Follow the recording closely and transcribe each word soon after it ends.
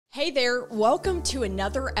Hey there, welcome to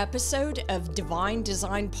another episode of Divine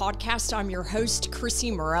Design Podcast. I'm your host,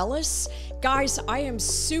 Chrissy Morellis. Guys, I am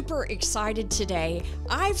super excited today.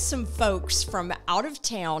 I have some folks from out of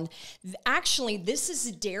town. Actually, this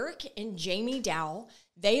is Derrick and Jamie Dowell.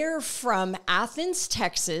 They are from Athens,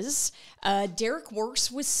 Texas. Derrick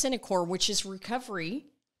works with Cenikor, which is recovery.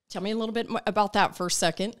 Tell me a little bit about that for a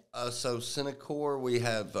second. So Cenikor, we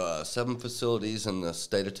have 7 facilities in the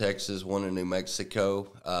state of Texas, 1 in New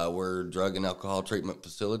Mexico. We're a drug and alcohol treatment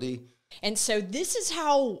facility. And so this is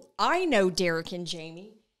how I know Derrick and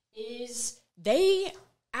Jamie, is they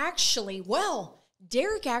actually,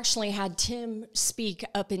 Derrick actually had Tim speak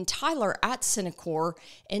up in Tyler at Cenikor,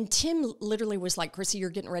 and Tim literally was like, Chrissy, you're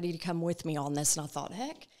getting ready to come with me on this. And I thought,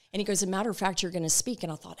 heck. And he goes, as a matter of fact, you're going to speak.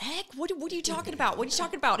 And I thought, heck, what are you talking about? What are you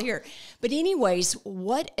talking about here? But anyways,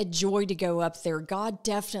 what a joy to go up there. God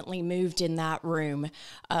definitely moved in that room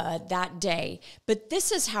that day. But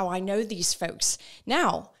this is how I know these folks.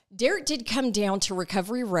 Now, Derrick did come down to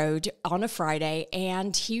Recovery Road on a Friday,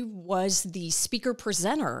 and he was the speaker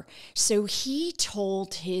presenter. So he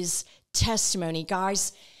told his testimony,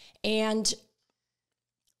 guys, and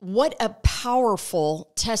what a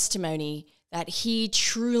powerful testimony that he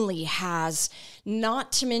truly has,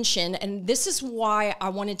 not to mention, and this is why I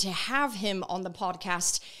wanted to have him on the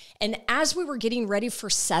podcast. And as we were getting ready for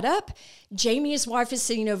setup, Jamie, his wife, is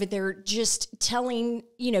sitting over there just telling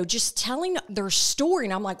their story.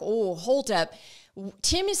 And I'm like, oh, hold up.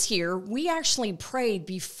 Tim is here. We actually prayed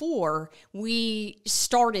before we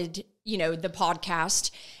started, the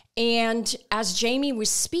podcast. And as Jamie was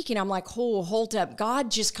speaking, I'm like, oh, hold up.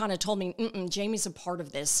 God just kind of told me, Jamie's a part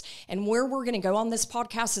of this. And where we're going to go on this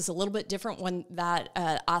podcast is a little bit different one that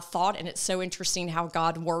I thought. And it's so interesting how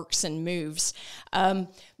God works and moves.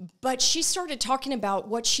 But she started talking about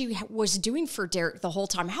what she was doing for Derrick the whole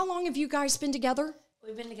time. How long have you guys been together?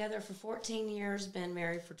 We've been together for 14 years, been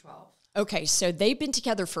married for 12. Okay, so they've been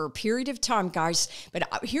together for a period of time, guys, but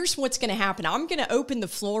here's what's going to happen. I'm going to open the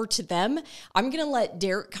floor to them. I'm going to let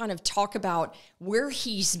Derrick kind of talk about where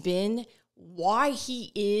he's been, why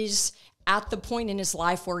he is at the point in his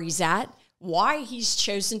life where he's at, why he's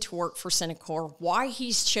chosen to work for Cenikor, why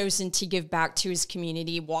he's chosen to give back to his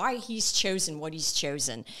community, why he's chosen what he's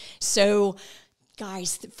chosen. So,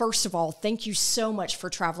 guys, first of all, thank you so much for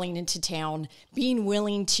traveling into town, being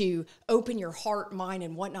willing to open your heart, mind,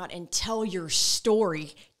 and whatnot, and tell your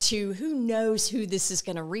story to who knows who this is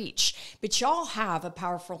going to reach. But y'all have a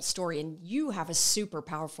powerful story, and you have a super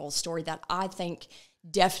powerful story that I think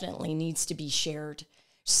definitely needs to be shared.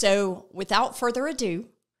 So without further ado,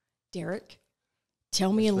 Derrick,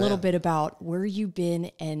 tell me a little bit about where you've been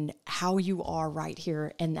and how you are right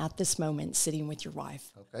here and at this moment sitting with your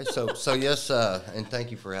wife. Okay, so yes, and thank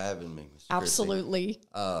you for having me, Mr. Absolutely.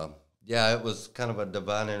 Yeah, it was kind of a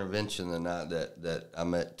divine intervention the night that I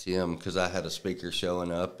met Tim, because I had a speaker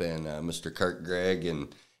showing up, and Mr. Kirk Gregg,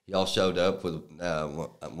 and y'all showed up with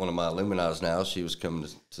one of my Illuminis now. She was coming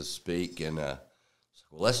to speak, and well,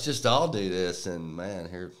 let's just all do this. And man,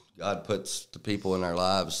 here God puts the people in our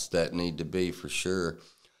lives that need to be, for sure.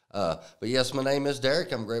 But yes, my name is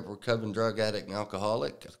Derrick. I'm a great recovering drug addict and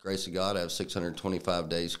alcoholic. With the grace of God, I have 625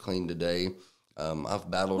 days clean today.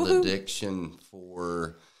 I've battled addiction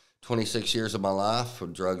for 26 years of my life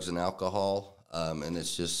with drugs and alcohol. And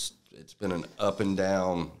it's been an up and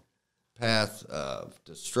down path of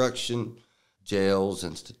destruction, jails,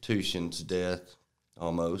 institutions, death,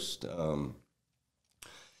 almost.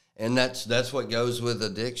 And that's what goes with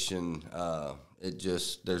addiction.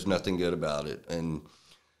 There's nothing good about it. And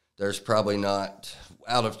there's probably not,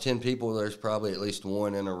 out of 10 people, there's probably at least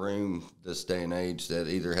one in a room this day and age that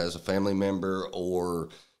either has a family member or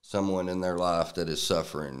someone in their life that is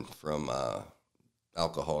suffering from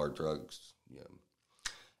alcohol or drugs. Yeah.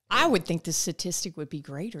 I would think the statistic would be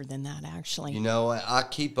greater than that, actually. I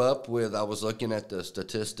keep up with, I was looking at the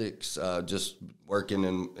statistics, just working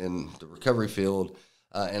in the recovery field,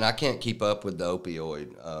 and I can't keep up with the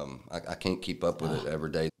opioid. I can't keep up with it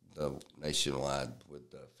every day. Nationwide with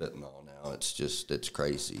fentanyl now, it's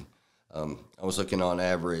crazy. I was looking on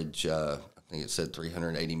average, I think it said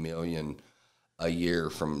 380 million a year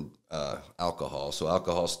from alcohol. So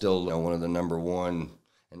alcohol is still one of the number one,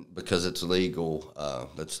 and because it's legal,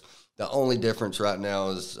 that's the only difference right now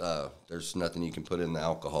is there's nothing you can put in the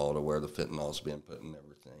alcohol to where the fentanyl's being put in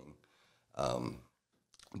everything.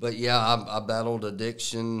 But yeah, I battled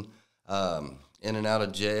addiction, in and out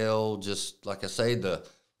of jail. Just like I say, the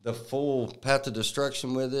full path to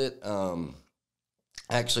destruction with it.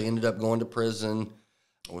 Actually ended up going to prison.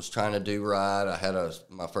 I was trying to do right. I had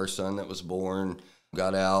my first son that was born,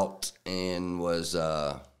 got out, and was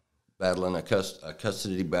battling a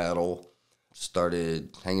custody battle.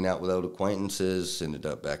 Started hanging out with old acquaintances. Ended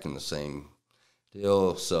up back in the same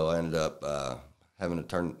deal. So I ended up having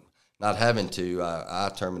to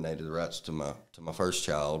I terminated the rights to my first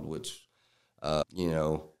child, which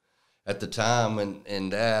at the time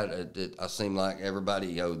and that I seemed like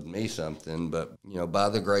everybody owed me something, but by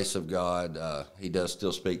the grace of God, He does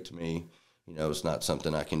still speak to me. It's not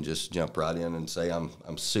something I can just jump right in and say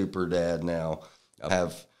I'm super dad now. I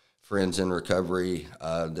have friends in recovery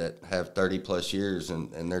that have 30 plus years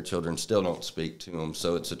and their children still don't speak to them,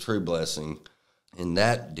 so it's a true blessing in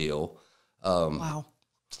that deal. Wow.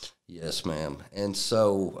 Yes, ma'am. And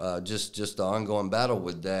so just the ongoing battle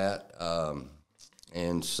with that.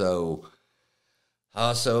 And so I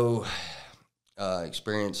also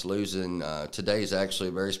experienced losing. Today's actually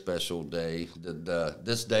a very special day.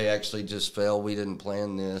 This day actually just fell. We didn't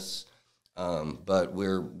plan this, but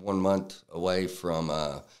we're 1 month away from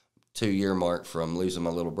 2-year mark from losing my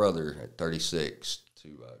little brother at 36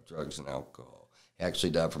 to drugs and alcohol. He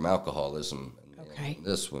actually died from alcoholism. Okay. In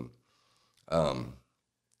this one.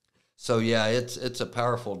 So yeah, it's a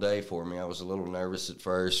powerful day for me. I was a little nervous at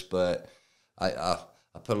first, but I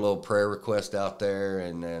put a little prayer request out there,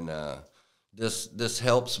 and then this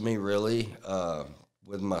helps me really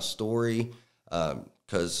with my story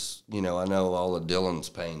because I know all of Dylan's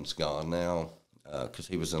pain's gone now because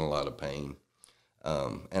he was in a lot of pain,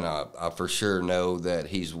 and I for sure know that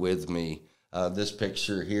he's with me. This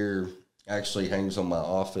picture here actually hangs on my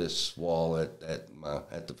office wall at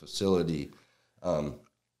the facility.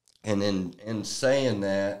 And in saying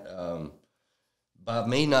that, by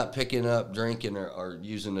me not picking up drinking or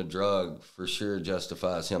using a drug for sure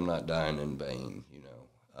justifies him not dying in vain,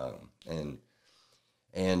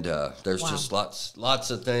 and there's just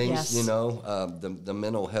lots of things, Yes. the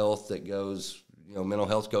mental health that goes, mental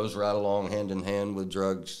health goes right along hand in hand with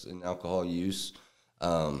drugs and alcohol use.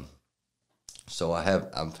 So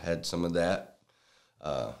I've had some of that.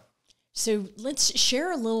 So let's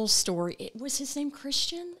share a little story. Was his name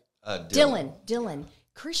Christian? Dylan.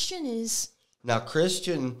 Christian is... Now,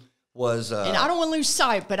 Christian was... and I don't want to lose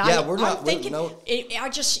sight, but I'm thinking...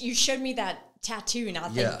 You showed me that tattoo, and I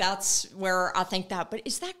think that's where I think that. But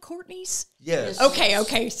is that Courtney's? Yes.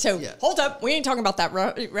 Okay. So hold up. We ain't talking about that.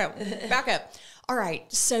 Back up. All right.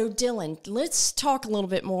 So Dylan, let's talk a little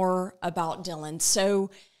bit more about Dylan.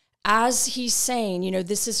 So as he's saying,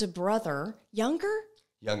 this is a brother. Younger?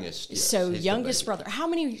 Youngest, yes. So youngest brother. How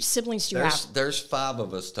many siblings do you have? There's 5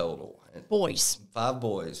 of us total. Boys. 5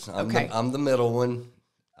 boys. I'm the middle one.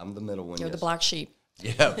 You're the black sheep.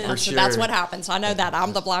 Yeah, for sure. That's what happens. I know that.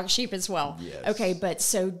 I'm the black sheep as well. Yes. Okay, but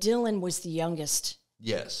so Dylan was the youngest.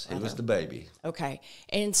 Yes, he was the baby. Okay.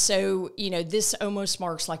 And so, this almost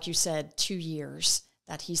marks, like you said, 2 years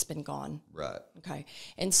that he's been gone. Right. Okay.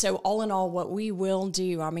 And so all in all, what we will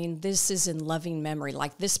do, this is in loving memory.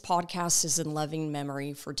 Like this podcast is in loving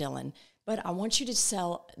memory for Dylan. But I want you to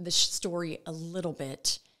tell the story a little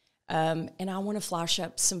bit. And I want to flash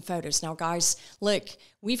up some photos. Now, guys, look,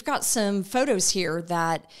 we've got some photos here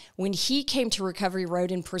that when he came to Recovery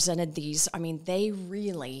Road and presented these, they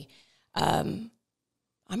really, kind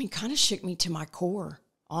of shook me to my core,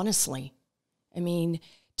 honestly.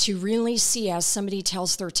 To really see as somebody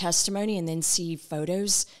tells their testimony and then see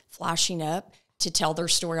photos flashing up to tell their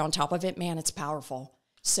story on top of it, man, it's powerful.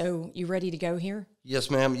 So you ready to go here? Yes,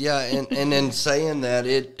 ma'am. Yeah, and in saying that,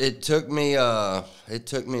 it took me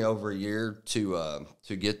over a year to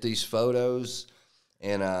get these photos,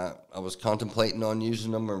 and I was contemplating on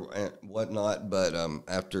using them or whatnot, but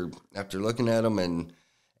after looking at them and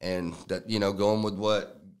that going with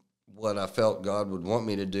what I felt God would want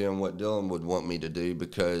me to do and what Dylan would want me to do,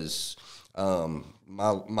 because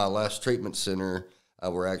my last treatment center,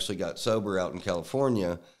 where I actually got sober out in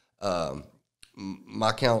California,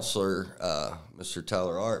 my counselor, Mr.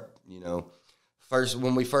 Tyler Arp,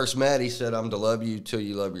 when we first met, he said, "I'm to love you till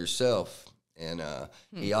you love yourself," and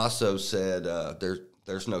he also said,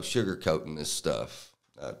 "There's no sugarcoating this stuff,"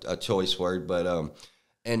 a choice word, but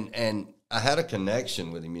and I had a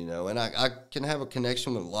connection with him, and I can have a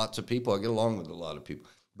connection with lots of people. I get along with a lot of people,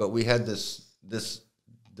 but we had this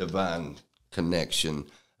divine connection,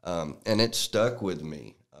 and it stuck with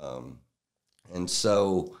me. And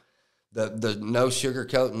so the no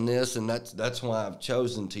sugarcoating this, and that's why I've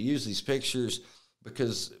chosen to use these pictures,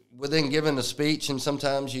 because within giving a speech, and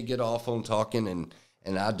sometimes you get off on talking,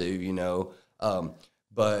 and I do,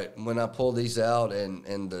 but when I pull these out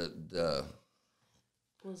and the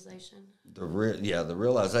realization. The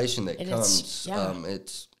realization that comes,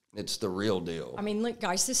 It's the real deal. I mean, look,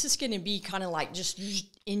 guys, this is going to be kind of like just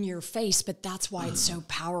in your face, but that's why it's so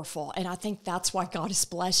powerful. And I think that's why God has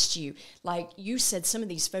blessed you. Like you said, some of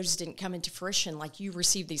these photos didn't come into fruition. Like you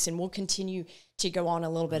received these, and we'll continue to go on a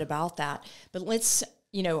little bit about that. But let's,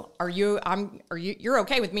 you're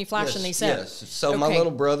okay with me flashing these up? Yes. So my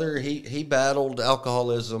little brother, he battled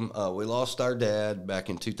alcoholism. We lost our dad back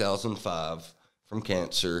in 2005 from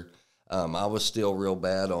cancer. I was still real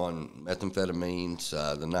bad on methamphetamines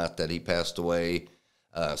the night that he passed away.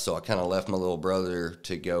 So I kind of left my little brother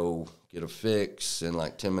to go get a fix. And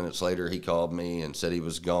like 10 minutes later, he called me and said he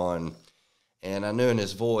was gone. And I knew in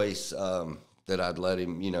his voice that I'd let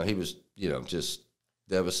him, he was, just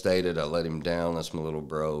devastated. I let him down. That's my little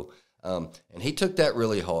bro. And he took that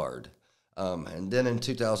really hard. And then in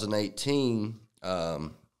 2018,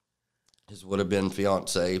 his would-have-been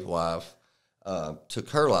fiance, wife, took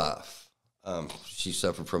her life. She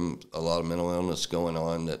suffered from a lot of mental illness going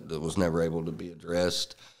on that was never able to be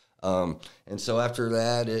addressed. And so after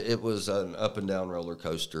that, it was an up and down roller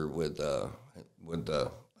coaster with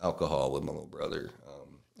alcohol with my little brother.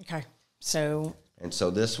 Okay. So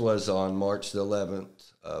this was on March the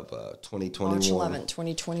 11th of 2021. March 11th,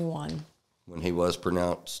 2021. When he was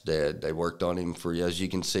pronounced dead. They worked on him for, as you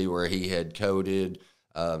can see where he had coded,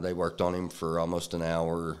 they worked on him for almost an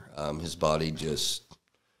hour. His body just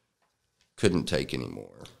couldn't take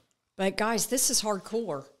anymore. But guys, this is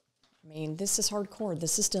hardcore. I mean, this is hardcore.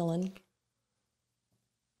 This is Dylan.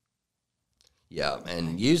 Yeah,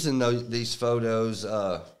 and using these photos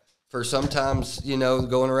for sometimes,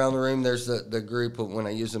 going around the room, there's the group when I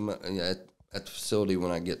use them at the facility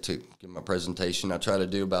when I get to give my presentation. I try to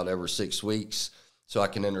do about every 6 weeks so I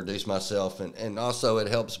can introduce myself. And also it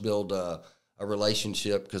helps build a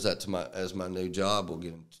relationship because that's my new job. We'll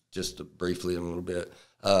get into just briefly in a little bit.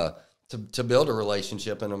 To build a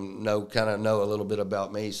relationship and know a little bit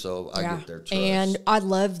about me, so I get their trust. And I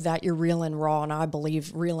love that you're real and raw, and I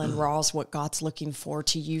believe real and raw is what God's looking for,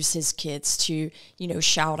 to use his kids to,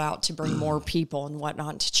 shout out, to bring more people and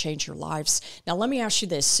whatnot, to change your lives. Now, let me ask you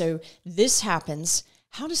this. So this happens.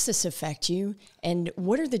 How does this affect you? And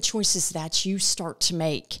what are the choices that you start to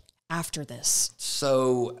make after this?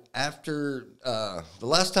 So after the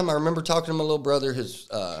last time I remember talking to my little brother,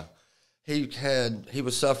 he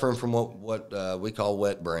was suffering from what we call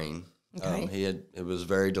wet brain. Okay. It was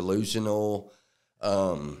very delusional.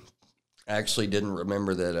 Actually didn't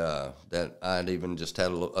remember that I'd even just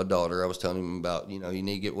had a daughter. I was telling him about, you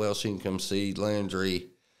need to get well so you can come see Landry.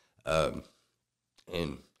 And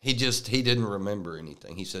he didn't remember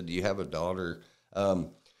anything. He said, "Do you have a daughter?"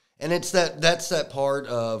 And that's that part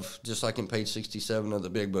of, just like in page 67 of the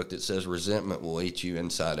big book, that says resentment will eat you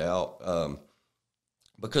inside out.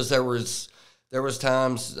 Because there was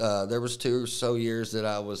times, there was 2 or so years that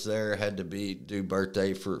I was there, had to do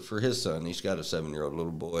birthday for his son. He's got a 7-year-old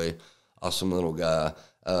little boy, awesome little guy.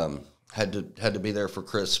 Had to be there for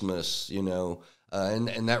Christmas,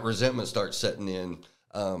 and that resentment starts setting in.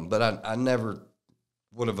 But I never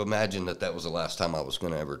would have imagined that was the last time I was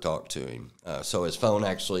going to ever talk to him. So his phone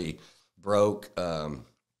actually broke.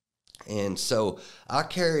 And so I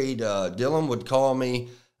carried, Dylan would call me,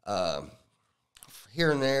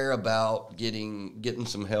 here and there about getting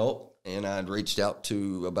some help, and I'd reached out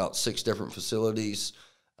to about 6 different facilities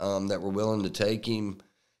that were willing to take him.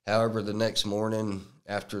 However, the next morning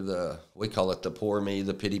after we call it the poor me,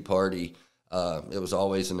 the pity party, it was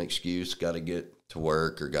always an excuse, got to get to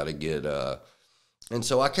work or got to get, and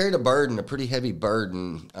so I carried a pretty heavy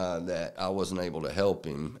burden that I wasn't able to help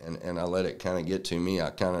him, and I let it kind of get to me.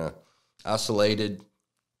 I kind of isolated,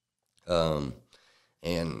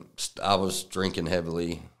 and I was drinking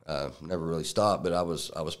heavily, never really stopped, but I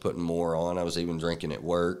was putting more on. I was even drinking at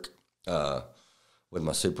work with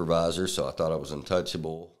my supervisor, so I thought I was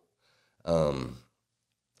untouchable.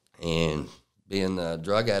 And being the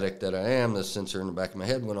drug addict that I am, the sensor in the back of my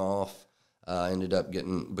head went off. I ended up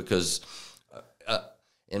because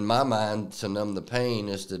in my mind, to numb the pain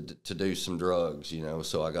is to do some drugs,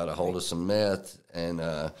 so I got a hold of some meth, and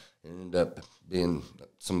it ended up being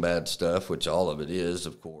some bad stuff, which all of it is,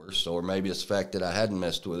 of course, or maybe it's the fact that I hadn't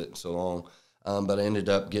messed with it in so long, but I ended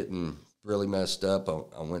up getting really messed up.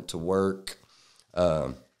 I went to work.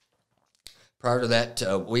 Prior to that,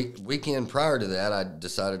 weekend prior to that, I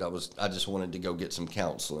decided I just wanted to go get some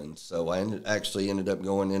counseling, so I ended up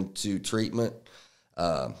going into treatment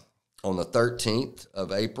on the 13th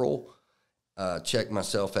of April, checked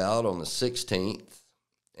myself out on the 16th,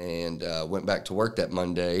 and went back to work that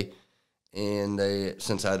Monday. And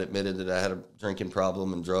since I'd admitted that I had a drinking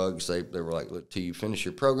problem and drugs, they were like, "Look, till you finish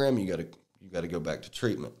your program, you got to go back to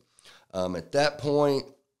treatment." At that point,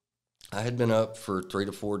 I had been up for 3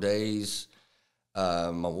 to 4 days.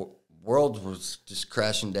 My world was just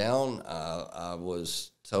crashing down. I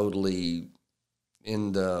was totally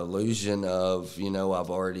in the illusion of, I've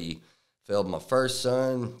already failed my first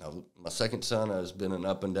son. My second son has been an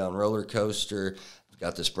up and down roller coaster.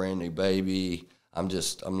 Got this brand new baby. I'm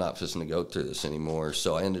not fixing to go through this anymore.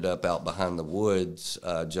 So I ended up out behind the woods,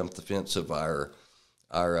 jumped the fence of our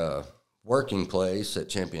working place at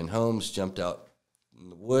Champion Homes, jumped out in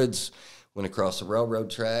the woods, went across the railroad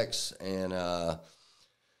tracks, and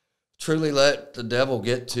truly let the devil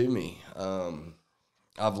get to me.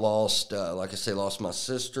 I've lost, like I say, lost my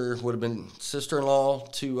sister, would have been sister-in-law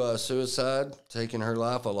to suicide, taking her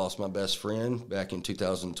life. I lost my best friend back in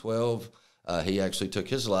 2012. He actually took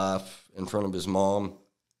his life in front of his mom.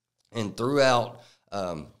 And throughout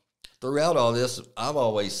all this, I've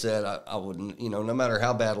always said I wouldn't, no matter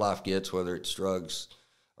how bad life gets, whether it's drugs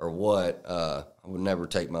or what, I would never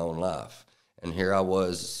take my own life. And here I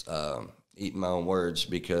was eating my own words,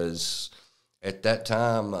 because at that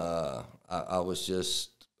time I was just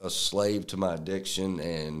a slave to my addiction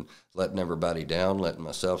and letting everybody down, letting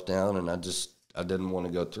myself down, and I didn't want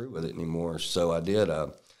to go through with it anymore. So I did.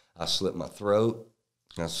 I slit my throat,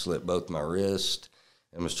 I slit both my wrists,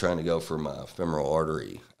 and was trying to go for my femoral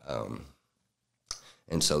artery.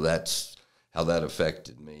 And so that's how that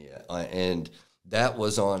affected me. And that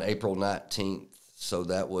was on April 19th, so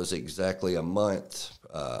that was exactly a month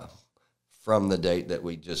from the date that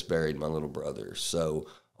we just buried my little brother. So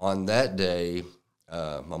on that day,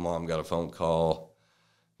 my mom got a phone call,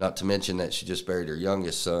 not to mention that she just buried her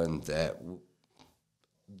youngest son,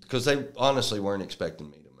 because they honestly weren't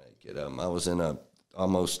expecting me to make it. I was in a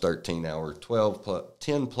almost 13-hour,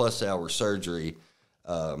 10-plus hour surgery.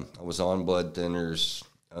 I was on blood thinners,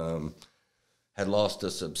 had lost a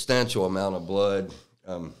substantial amount of blood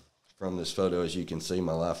from this photo, as you can see,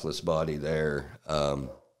 my lifeless body there.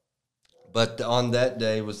 But on that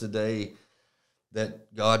day was the day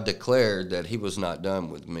that God declared that he was not done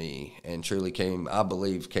with me, and truly came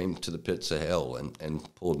to the pits of hell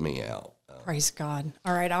and pulled me out. Praise God.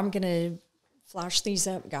 All right, I'm going to flash these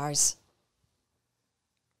up, guys.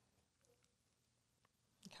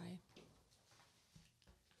 Okay.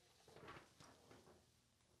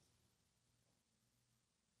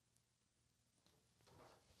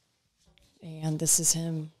 And this is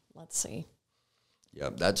him. Let's see. Yeah,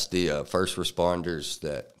 that's the first responders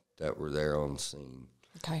that were there on the scene.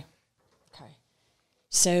 Okay.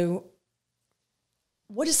 So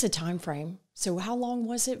what is the time frame? So how long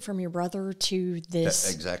was it from your brother to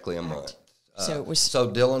this? Exactly a month. So it was.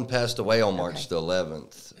 So Dylan passed away on March the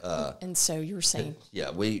 11th. And so you were saying.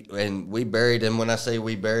 Yeah, we buried him. When I say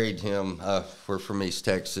we buried him, we're from East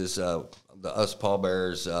Texas. Us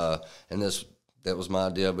pallbearers, and that was my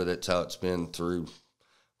idea, but it's how it's been through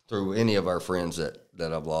any of our friends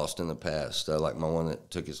that I've lost in the past. Like my one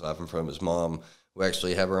that took his life in front of his mom. We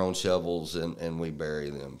actually have our own shovels, and we bury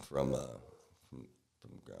them from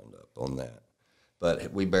ground up on that.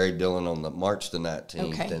 But we buried Dylan on March the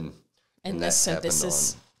 19th, Okay. and this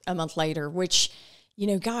is a month later, which,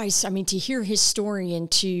 guys, I mean, to hear his story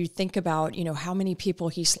and to think about, how many people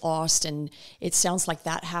he's lost, and it sounds like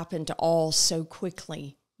that happened all so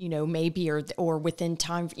quickly, maybe or within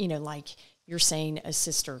time, like you're saying a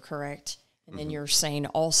sister, correct? And then you're saying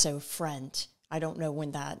also friend. I don't know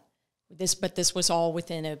when but this was all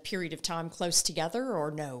within a period of time close together,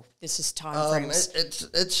 or no? This is time frames.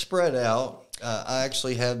 It's spread out. I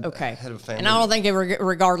actually had a family. And I don't think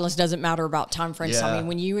regardless doesn't matter about time frames. Yeah. I mean,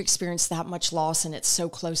 when you experience that much loss and it's so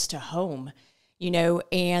close to home,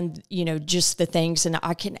 and just the things, and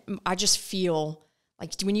I just feel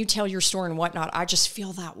like when you tell your story and whatnot, I just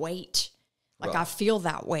feel that weight. Like I feel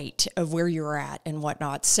that weight of where you're at and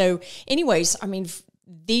whatnot. So anyways, I mean,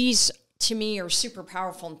 these to me are super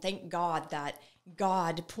powerful, and thank God that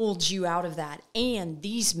God pulled you out of that. And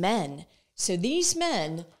these men,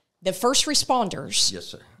 the first responders. Yes,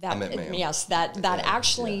 sir. That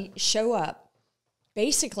actually show up,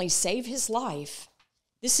 basically save his life.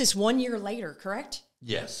 This is 1 year later, correct?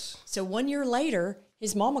 Yes. So 1 year later,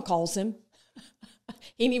 his mama calls him.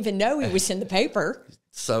 He didn't even know he was in the paper.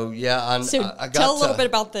 So yeah, I got tell a little bit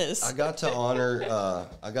about this. I got to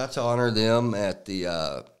honor them at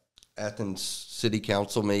the Athens City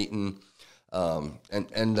Council meeting, and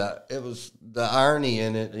it was the irony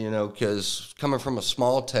in it, because coming from a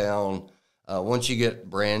small town, once you get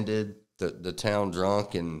branded the town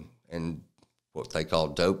drunk and what they call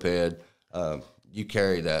dope head, you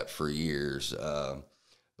carry that for years.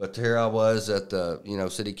 But here I was at the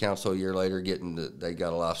city council a year later, they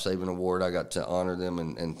got a life-saving award. I got to honor them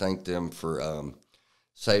and thank them for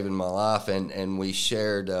saving my life. And we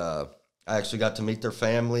shared I actually got to meet their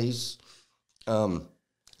families.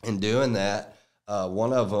 In doing that,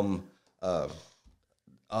 one of them,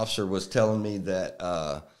 officer was telling me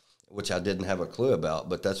that, which I didn't have a clue about,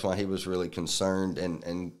 but that's why he was really concerned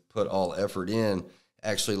and put all effort in,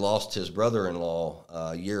 actually lost his brother-in-law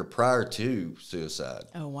a year prior to suicide.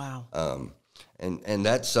 Oh, wow. And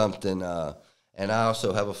that's something, and I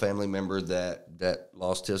also have a family member that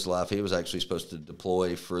lost his life. He was actually supposed to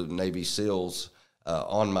deploy for the Navy SEALs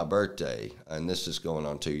on my birthday, and this is going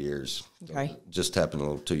on 2 years. Okay. Just happened a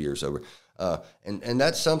little 2 years over. And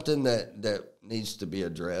that's something that needs to be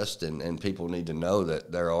addressed, and people need to know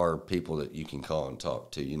that there are people that you can call and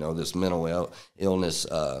talk to. You know, this mental illness,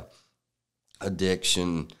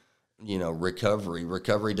 addiction, you know, recovery.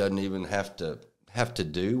 Recovery doesn't even have to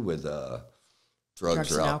do with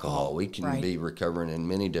drugs or alcohol. We can be recovering in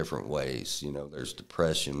many different ways. You know, there's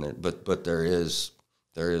depression, but there is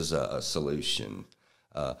a solution.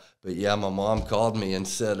 But yeah, my mom called me and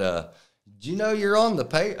said, "Do you know you're on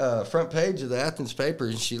the front page of the Athens paper?"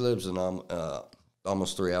 And she lives in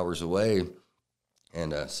almost 3 hours away.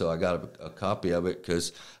 And so I got a copy of it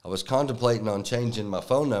because I was contemplating on changing my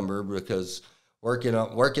phone number, because working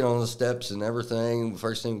on the steps and everything, the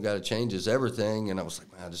first thing we got to change is everything. And I was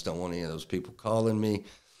like, man, I just don't want any of those people calling me.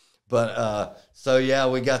 But so yeah,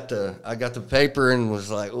 I got the paper and was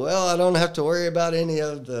like, well, I don't have to worry about any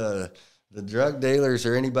of the drug dealers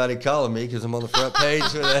or anybody calling me, because I'm on the front page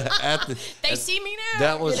for that. They see me now.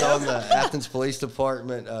 That was on the Athens Police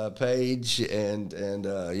Department page, and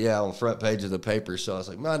yeah, on the front page of the paper. So I was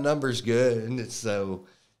like, my number's good, and so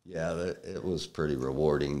yeah, it was pretty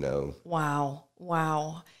rewarding, though. Wow.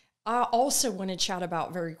 I also want to chat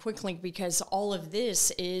about very quickly, because all of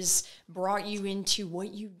this is brought you into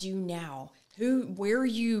what you do now. Where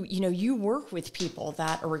you work with people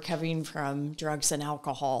that are recovering from drugs and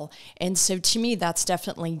alcohol. And so to me, that's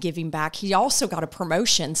definitely giving back. He also got a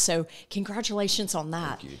promotion, so congratulations on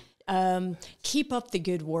that. Thank you. Keep up the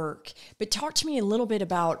good work. But talk to me a little bit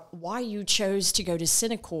about why you chose to go to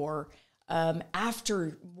Cenikor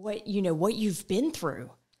after what you've been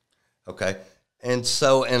through. Okay. And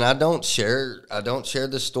I don't share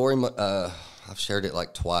this story. I've shared it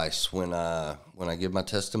like twice when I give my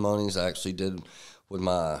testimonies. I actually did with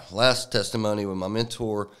my last testimony with my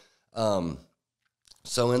mentor.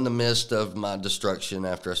 So in the midst of my destruction,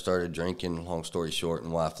 after I started drinking, long story short,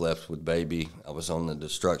 and wife left with baby, I was on the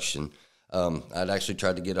destruction. I'd actually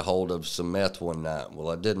tried to get a hold of some meth one night. Well,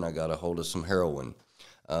 I didn't. I got a hold of some heroin.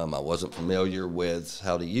 I wasn't familiar with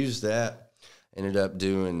how to use that. Ended up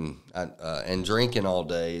doing and drinking all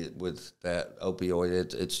day with that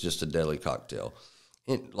opioid. It's just a deadly cocktail.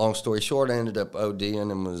 Long story short, I ended up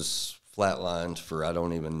ODing and was flatlined for I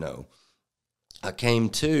don't even know. I came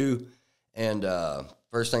to, and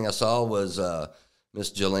first thing I saw was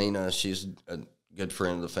Miss Jelena. She's a good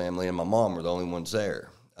friend of the family, and my mom were the only ones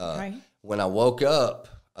there. Right. When I woke up,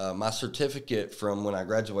 my certificate from when I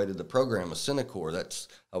graduated the program was Cenikor.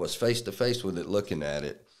 I was face to face with it, looking at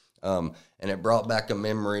it. And it brought back a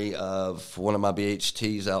memory of one of my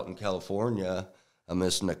BHTs out in California,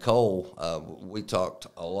 Miss Nicole. We talked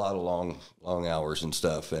a lot of long hours and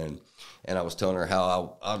stuff, and I was telling her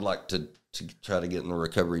how I'd like to try to get in the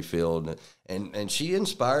recovery field, and she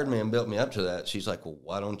inspired me and built me up to that. She's like, well,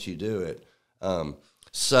 why don't you do it?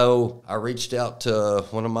 So I reached out to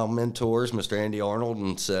one of my mentors, Mr. Andy Arnold,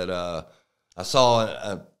 and said, I saw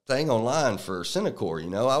a thing online for Cenikor. You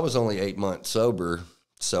know, I was only 8 months sober,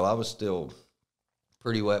 so I was still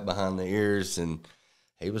pretty wet behind the ears, and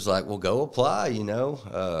he was like, well, go apply, you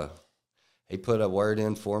know. He put a word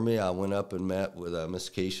in for me. I went up and met with Miss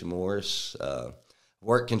Keisha Morris.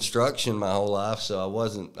 Worked construction my whole life,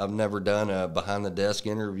 so I've never done a behind-the-desk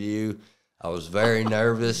interview. I was very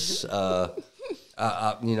nervous.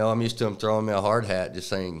 I'm used to him throwing me a hard hat, just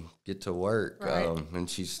saying, get to work. Right. And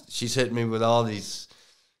she's hitting me with all these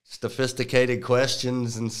sophisticated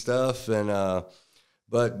questions and stuff, and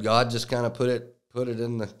but God just kind of put it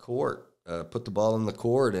in the court, put the ball in the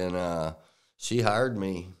court, and she hired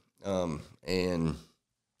me, and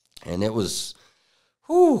it was,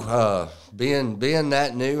 being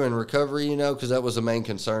that new in recovery, you know, because that was the main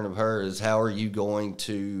concern of her, is how are you going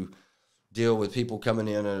to deal with people coming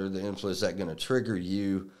in under the influence? Is that going to trigger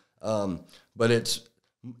you? But it's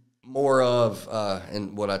more of,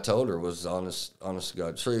 and what I told her was honest to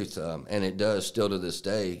God truth, and it does still to this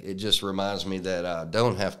day. It just reminds me that I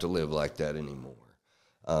don't have to live like that anymore.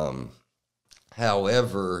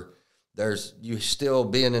 However, you still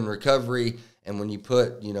being in recovery, and when you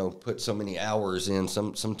put so many hours in,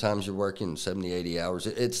 sometimes you're working 70, 80 hours.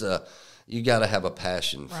 You got to have a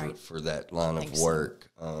passion for that line of work.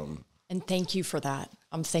 And thank you for that.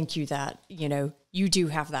 Thank you that, you do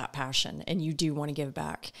have that passion and you do want to give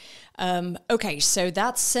back. Okay, so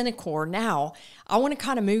that's Cenikor. Now, I want to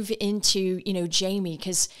kind of move into, Jamie,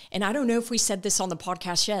 and I don't know if we said this on the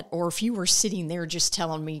podcast yet, or if you were sitting there just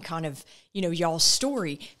telling me kind of, y'all's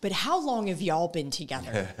story, but how long have y'all been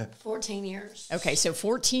together? 14 years. Okay, so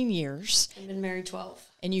 14 years. I've been married 12.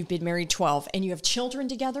 And you've been married 12. And you have children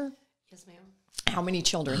together? Yes, ma'am. How many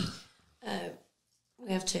children?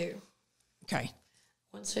 We have 2. Okay.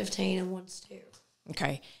 One's 15 and one's 2.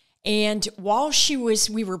 Okay. And while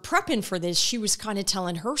we were prepping for this, she was kind of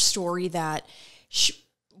telling her story that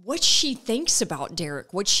what she thinks about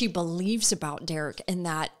Derrick, what she believes about Derrick, and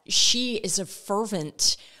that she is a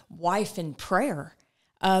fervent wife in prayer,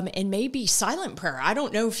 and maybe silent prayer. I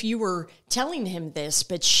don't know if you were telling him this,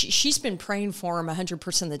 but she's been praying for him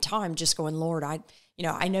 100% of the time, just going, Lord,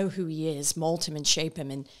 I know who he is, mold him and shape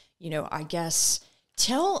him. And, I guess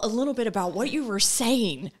tell a little bit about what you were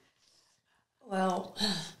saying. Well,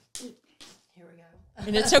 here we go.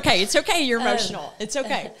 And it's okay. It's okay. You're emotional. It's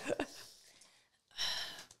okay.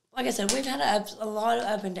 Like I said, we've had a lot of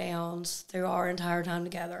up and downs through our entire time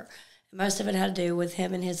together. Most of it had to do with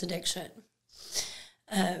him and his addiction.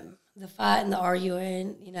 The fighting, the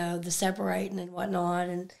arguing, the separating and whatnot.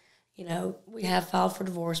 And, we have filed for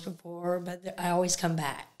divorce before, but I always come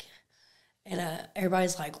back. And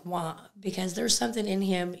everybody's like, why? Because there's something in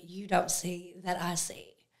him you don't see that I see.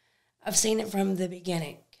 I've seen it from the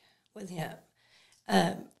beginning with him.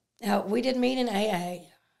 Now, we did meet in AA.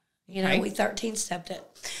 We 13-stepped it.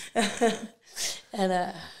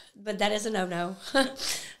 But that is a no-no.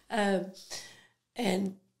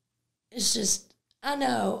 And it's just, I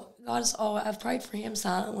know I've prayed for him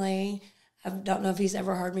silently. I don't know if he's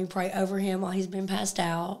ever heard me pray over him while he's been passed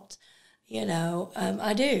out.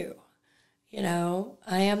 I do.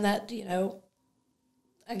 I am that,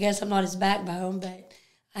 I guess I'm not his backbone, but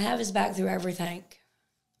I have his back through everything.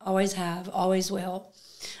 Always have, always will.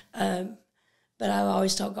 But I've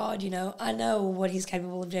always told God, I know what he's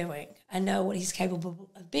capable of doing. I know what he's capable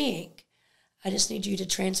of being. I just need you to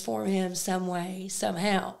transform him some way,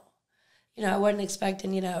 somehow. I wasn't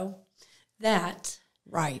expecting, that.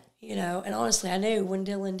 Right. And honestly, I knew when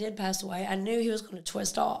Dylan did pass away, I knew he was going to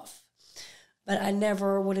twist off. But I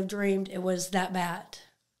never would have dreamed it was that bad.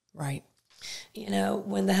 Right.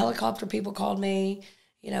 When the helicopter people called me,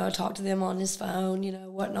 I talked to them on his phone,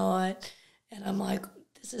 whatnot. And I'm like,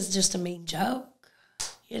 this is just a mean joke,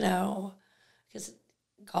 because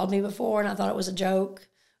he called me before and I thought it was a joke.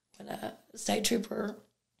 When a state trooper,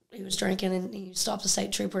 he was drinking and he stopped the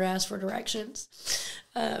state trooper to ask for directions.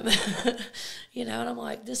 And I'm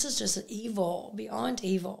like, this is just evil, beyond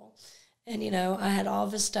evil. And, I had all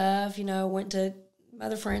of his stuff, went to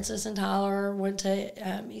Mother Francis and Tyler, went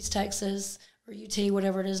to East Texas or UT,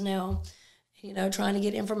 whatever it is now, trying to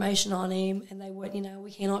get information on him. And they would,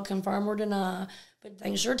 we cannot confirm or deny, but they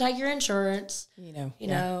can sure take your insurance.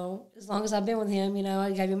 As long as I've been with him,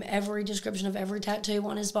 I gave him every description of every tattoo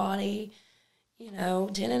on his body,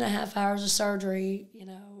 10.5 hours of surgery,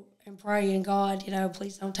 and praying, God,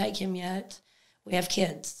 please don't take him yet. We have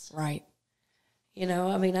kids. Right. I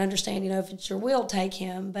understand, if it's your will, take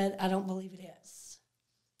him, but I don't believe it is.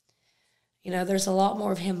 There's a lot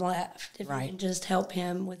more of him left if you can just help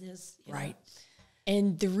him with his, Right.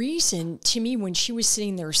 And the reason, to me, when she was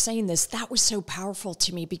sitting there saying this, that was so powerful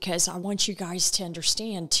to me, because I want you guys to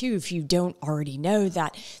understand, too, if you don't already know,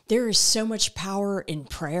 that there is so much power in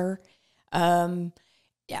prayer.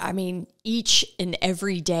 Each and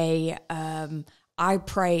every day, I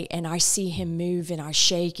pray and I see him move and I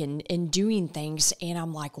shake and doing things. And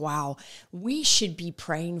I'm like, wow, we should be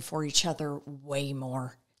praying for each other way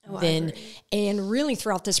more. And really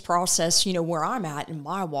throughout this process, where I'm at in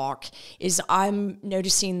my walk is I'm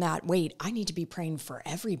noticing that, wait, I need to be praying for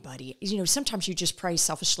everybody. Sometimes you just pray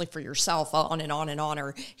selfishly for yourself on and on and on,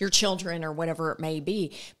 or your children or whatever it may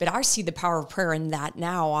be. But I see the power of prayer in that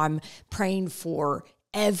now. I'm praying for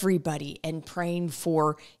everybody and praying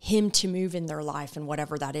for him to move in their life and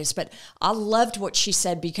whatever that is. But I loved what she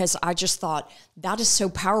said, because I just thought that is so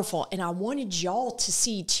powerful. And I wanted y'all to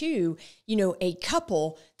see too, a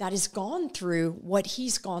couple that has gone through what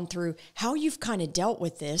he's gone through, how you've kind of dealt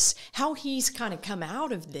with this, how he's kind of come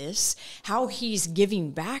out of this, how he's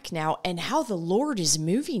giving back now, and how the Lord is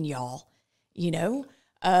moving y'all,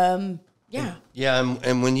 Yeah. Yeah,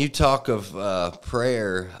 and when you talk of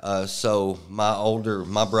prayer, so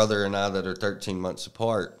my brother and I that are 13 months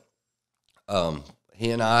apart,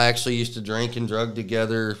 he and I actually used to drink and drug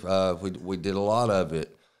together. We did a lot of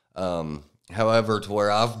it. However, to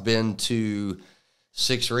where I've been to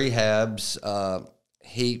 6 rehabs,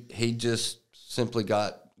 he just simply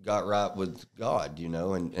got got right with God,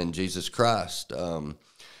 and Jesus Christ.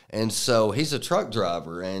 And so he's a truck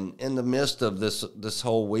driver, and in the midst of this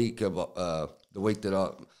whole week of the week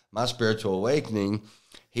that my spiritual awakening,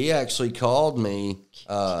 he actually called me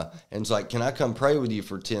and was like, "Can I come pray with you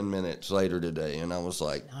for 10 minutes later today?" And I was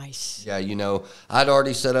like, Nice. Yeah, I'd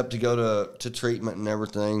already set up to go to treatment and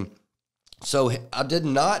everything. So I did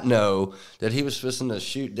not know that he was fixing to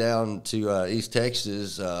shoot down to East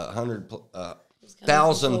Texas,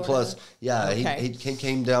 100,000 plus. Yeah, Okay. he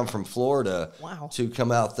came down from Florida Wow. to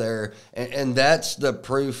come out there, and that's the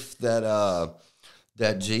proof that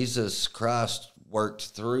that Jesus Christ worked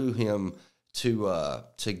through him to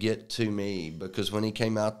get to me, because when he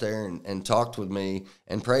came out there and talked with me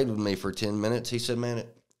and prayed with me for 10 minutes, he said, "Man,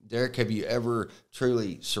 Derrick, have you ever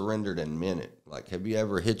truly surrendered and meant it? Like, have you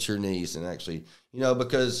ever hit your knees and actually,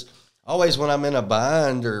 because always when I'm in a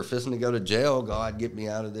bind or fixing to go to jail, God, get me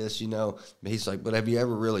out of this, He's like, but have you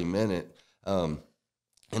ever really meant it?"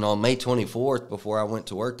 And on May 24th, before I went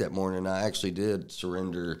to work that morning, I actually did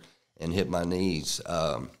surrender and hit my knees.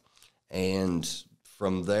 And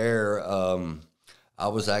from there, I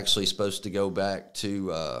was actually supposed to go back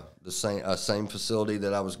to the same facility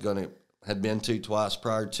that I had been to twice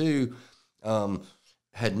prior to.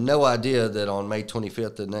 Had no idea that on May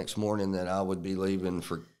 25th, the next morning, that I would be leaving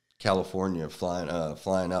for California, flying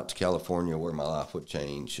out to California, where my life would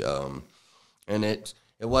change. And it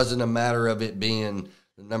wasn't a matter of it being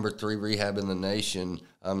the number 3 rehab in the nation.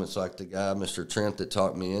 It's like the guy, Mr. Trent, that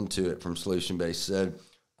talked me into it from Solution Base said,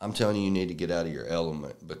 "I'm telling you, you need to get out of your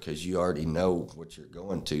element, because you already know what you're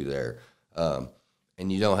going to there.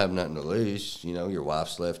 And you don't have nothing to lose. Your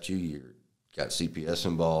wife's left you. You got CPS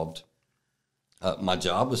involved." My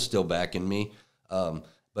job was still backing me.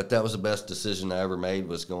 But that was the best decision I ever made,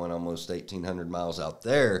 was going almost 1,800 miles out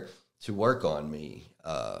there to work on me.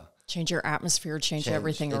 Change your atmosphere, change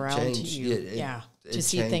everything around you. To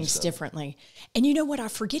see things differently. And you know what? I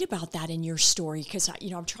forget about that in your story, because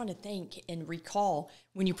I'm trying to think and recall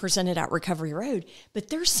when you presented at Recovery Road. But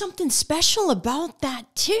there's something special about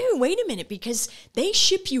that too. Wait a minute, because they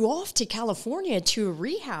ship you off to California to a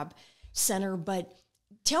rehab center. But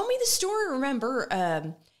tell me the story.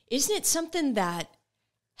 Remember, isn't it something that?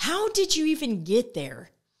 How did you even get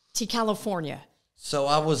there to California? So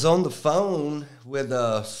I was on the phone with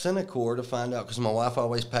Cenikor to find out, because my wife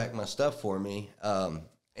always packed my stuff for me.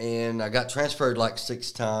 And I got transferred like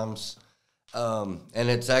 6 times. And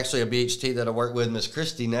it's actually a BHT that I work with. Miss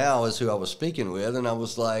Christy now is who I was speaking with. And I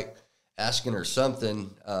was like asking her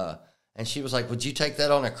something. And she was like, "Would you take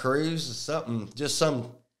that on a cruise?" Just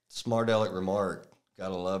some smart aleck remark.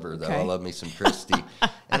 Gotta love her, though. Okay. I love me some Christy.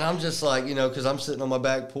 And I'm just like, because I'm sitting on my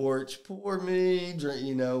back porch, poor me,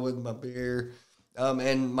 with my beer.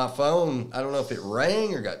 And my phone, I don't know if it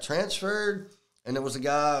rang or got transferred. And there was a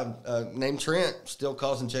guy named Trent, still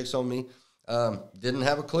calls and checks on me. Didn't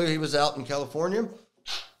have a clue he was out in California.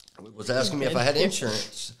 Was asking me if I had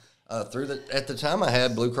insurance. At the time, I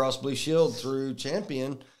had Blue Cross Blue Shield through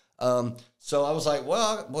Champion. So I was like,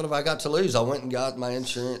 well, what have I got to lose? I went and got my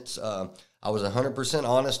insurance. I was 100%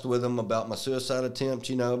 honest with him about my suicide attempt,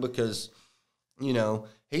 because,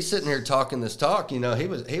 he's sitting here talking this talk, he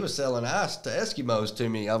was selling ice to Eskimos to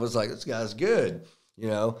me. I was like, this guy's good,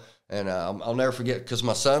 and I'll never forget, because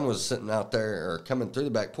my son was sitting out there or coming through the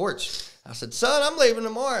back porch. I said, "Son, I'm leaving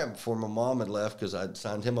tomorrow," before my mom had left, because I'd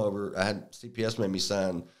signed him over. I had CPS made me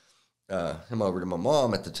sign him over to my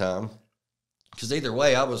mom at the time, because either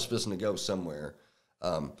way, I was supposed to go somewhere.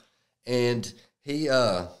 And he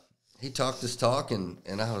talked this talk, and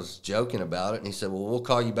I was joking about it, and he said, "Well, we'll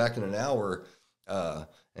call you back in an hour."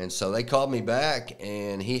 And so they called me back,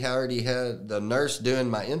 and he already had the nurse doing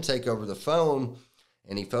my intake over the phone,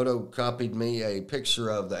 and he photocopied me a picture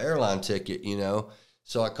of the airline ticket,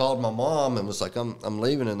 So I called my mom and was like, I'm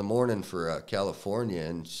leaving in the morning for California.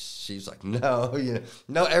 And she's like, "No,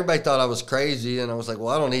 no." Everybody thought I was crazy, and I was like, "Well,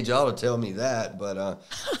 I don't need y'all to tell me that." But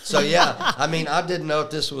so yeah, I didn't know if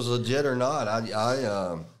this was legit or not.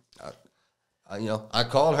 I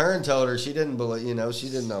called her and told her. She didn't believe, she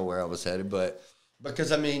didn't know where I was headed. But because,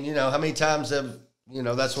 how many times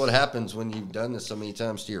that's what happens when you've done this so many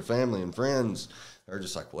times to your family and friends. They're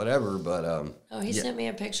just like, whatever. But he sent me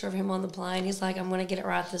a picture of him on the plane. He's like, "I'm going to get it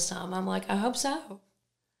right this time." I'm like, "I hope so."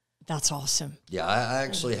 That's awesome. Yeah, I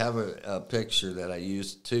actually have a picture that I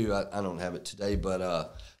used too. I don't have it today, but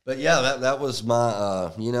yeah, that was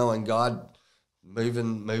my and God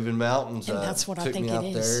moving mountains. And that's what I think it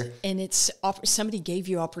is. There. And it's somebody gave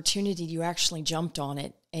you opportunity. You actually jumped on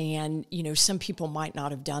it, and some people might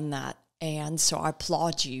not have done that. And so I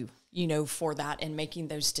applaud you, for that and making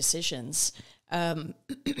those decisions. But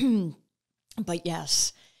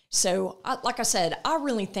yes, So, like I said, I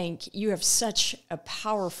really think you have such a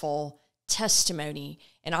powerful testimony,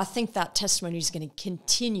 and I think that testimony is going to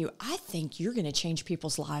continue. I think you're going to change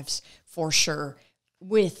people's lives for sure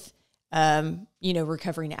with,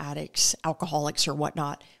 recovering addicts, alcoholics, or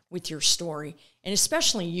whatnot with your story, and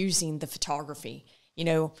especially using the photography.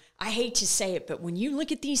 I hate to say it, but when you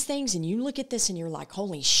look at these things and you look at this and you're like,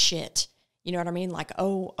 holy shit, you know what I mean? Like,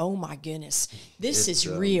 oh my goodness, this is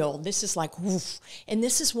real. This is like, oof. And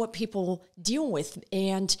this is what people deal with.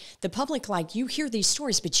 And the public, like, you hear these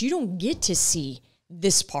stories, but you don't get to see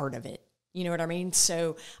this part of it. You know what I mean?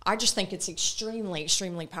 So I just think it's extremely,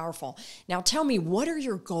 extremely powerful. Now tell me, what are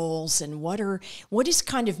your goals and what is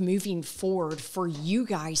kind of moving forward for you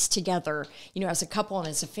guys together, as a couple and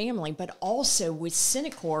as a family, but also with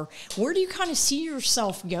Cenikor? Where do you kind of see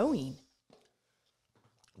yourself going?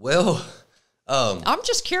 Well, I'm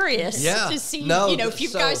just curious to see, if you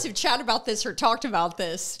guys have chatted about this or talked about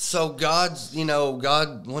this. So God,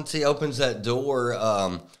 once he opens that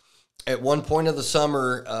door, at one point of the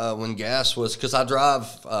summer, when gas was, because I drive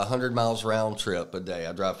 100 miles round trip a day.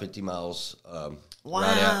 I drive 50 miles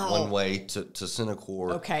right out one way to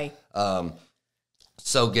Cenikor. Okay.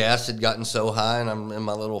 So gas had gotten so high, and I'm in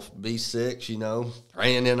my little V6,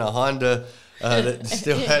 praying in a Honda. That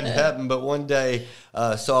still hadn't happened, but one day,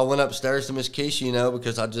 so I went upstairs to Miss Keisha,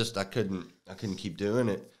 because I couldn't keep doing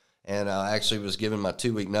it, and I actually was given my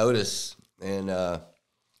 2-week notice, and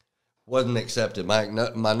wasn't accepted. My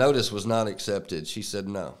notice was not accepted. She said,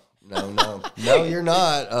 no, you're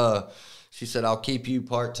not. She said, I'll keep you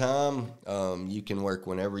part time. You can work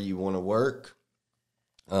whenever you want to work,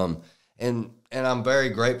 and I'm very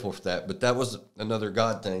grateful for that. But that was another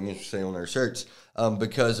God thing, you say on our shirts.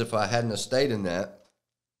 Because if I hadn't have stayed in that,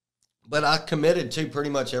 but I committed to pretty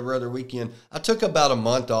much every other weekend. I took about a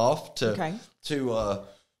month off to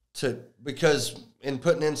because in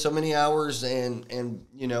putting in so many hours and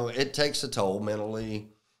it takes a toll mentally,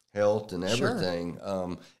 health, and everything.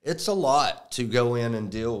 Sure. It's a lot to go in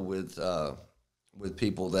and deal with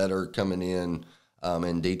people that are coming in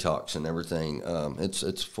and detox and everything. It's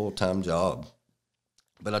a full-time job,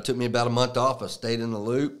 but it took me about a month off. I stayed in the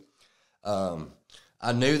loop.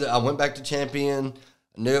 I knew that I went back to Champion.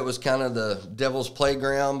 I knew it was kind of the devil's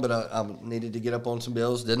playground, but I needed to get up on some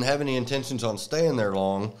bills. Didn't have any intentions on staying there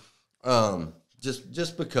long,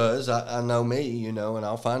 just because I know me, and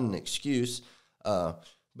I'll find an excuse.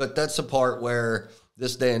 But that's the part where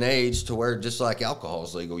this day and age, to where just like alcohol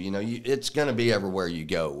is legal, it's going to be everywhere you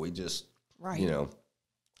go. We just,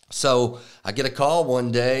 So I get a call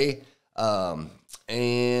one day,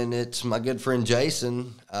 and it's my good friend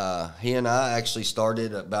Jason. He and I actually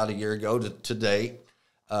started about a year ago to date.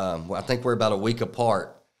 I think we're about a week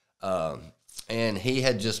apart. And he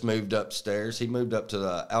had just moved upstairs. He moved up to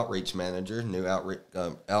the outreach manager, new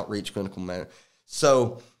outreach clinical manager.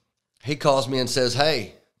 So he calls me and says,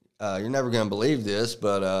 hey, you're never going to believe this,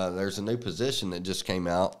 but there's a new position that just came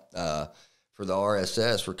out for the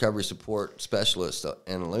RSS, Recovery Support Specialist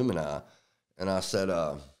in Alumni. And I said,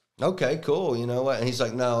 okay, cool. You know what? And he's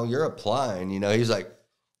like, no, you're applying. He's like,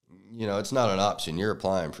 it's not an option. You're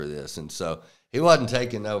applying for this. And so he wasn't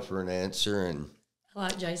taking no for an answer. And I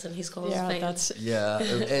like Jason. He's cool as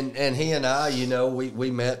and he and I,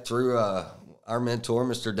 we met through our mentor,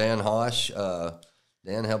 Mr. Dan Hosh.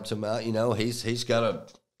 Dan helped him out. He's got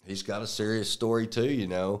a serious story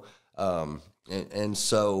too. And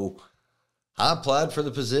so I applied for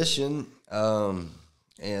the position.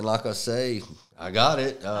 And like I say, I got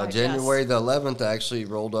it. January the 11th, I actually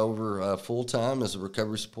rolled over full-time as a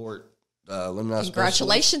recovery support alumni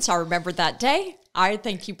Congratulations. specialist. I remember that day. I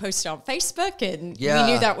think you posted on Facebook, and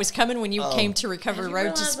we knew that was coming when you came to Recovery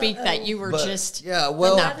Road to speak, that you were in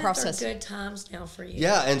that process. Good times now for you.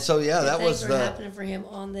 Yeah, and so, that was happening for him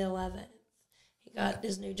on the 11th. He got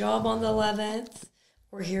his new job on the 11th.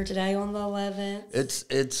 We're here today on the 11th.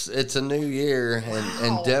 It's a new year,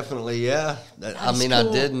 and definitely, I cool. I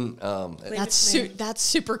didn't. That's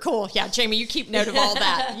super cool. Yeah, Jamie, you keep note of all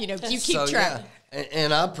that. You keep track. Yeah.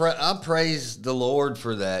 And I praise the Lord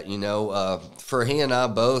for that. For he and I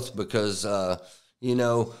both, because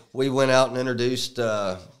we went out and introduced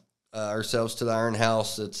ourselves to the Iron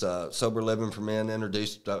House. It's Sober Living for Men.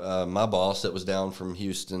 Introduced my boss that was down from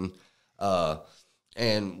Houston.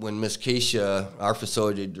 And when Miss Keisha, our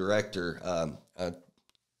facility director,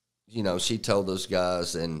 she told those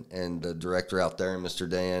guys and the director out there, Mr.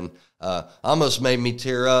 Dan, almost made me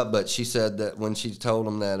tear up. But she said that when she told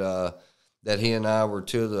him that he and I were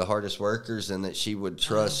two of the hardest workers, and that she would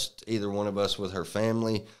trust either one of us with her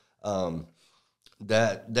family,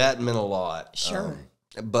 that meant a lot. Sure.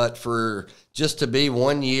 But for just to be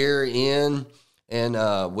 1 year in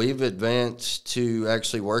And we've advanced to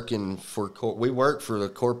actually working for, we work for the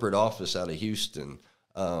corporate office out of Houston.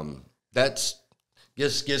 That's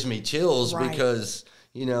just gives me chills because,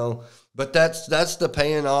 you know, but that's the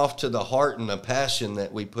paying off to the heart and the passion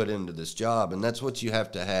that we put into this job. And that's what you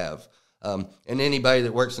have to have. And anybody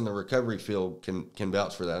that works in the recovery field can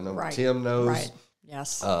vouch for that. I know Tim knows. Right.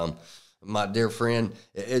 Yes. My dear friend,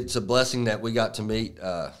 it's a blessing that we got to meet,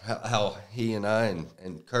 how he and I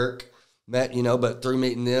and Kirk met, you know, but through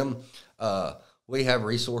meeting them, we have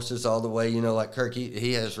resources all the way, you know, like Kirk,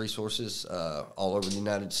 he has resources all over the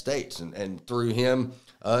United States, and through him,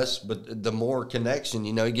 us, but the more connection,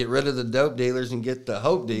 you know, you get rid of the dope dealers and get the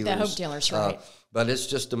hope dealers. The hope dealers, right. But it's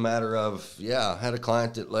just a matter of, I had a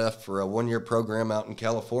client that left for a 1-year program out in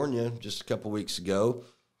California just a couple weeks ago.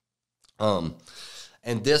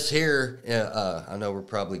 And this here, I know we're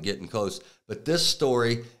probably getting close, but this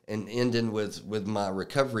story and ending with my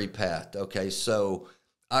recovery path. Okay, so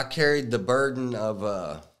I carried the burden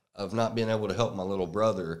of not being able to help my little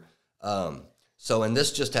brother. And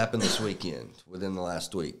this just happened this weekend, within the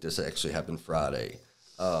last week. This actually happened Friday.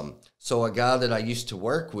 So a guy that I used to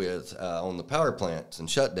work with on the power plants and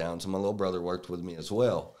shutdowns, and my little brother worked with me as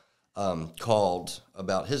well, called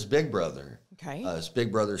about his big brother. Okay. His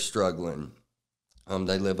big brother's struggling.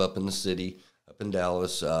 They live up in the city, up in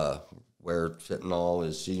Dallas, where fentanyl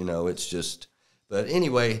is, you know, it's just, but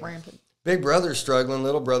anyway, rampant. Big brother's struggling,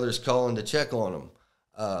 little brother's calling to check on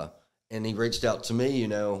him. And he reached out to me, you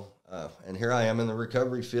know, and here I am in the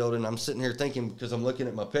recovery field, and I'm sitting here thinking, because I'm looking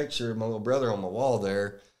at my picture of my little brother on my wall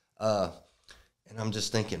there, and I'm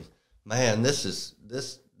just thinking, man,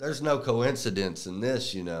 there's no coincidence in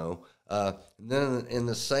this, you know. And then in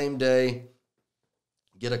the same day,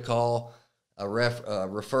 get a call, a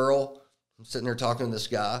referral. I'm sitting there talking to this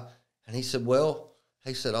guy, and he said, well,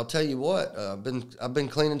 I'll tell you what, I've been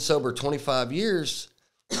clean and sober 25 years,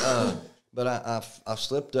 but I've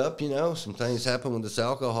slipped up, you know, some things happened with this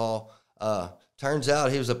alcohol. Turns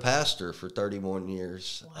out he was a pastor for 31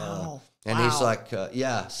 years. Wow. And he's like,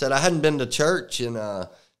 said I hadn't been to church in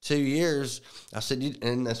 2 years. I said,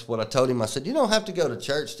 and that's what I told him. I said, you don't have to go to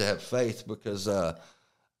church to have faith, because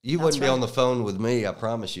you wouldn't be on the phone with me, I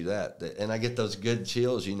promise you that. And I get those good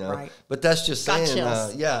chills, you know. Right. But that's just saying,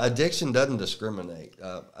 addiction doesn't discriminate.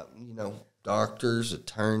 You know, doctors,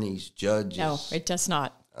 attorneys, judges. No, it does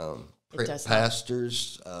not.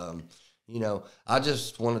 Pastors. You know, I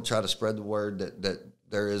just want to try to spread the word that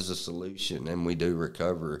there is a solution, and we do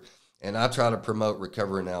recover. And I try to promote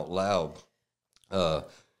recovering out loud.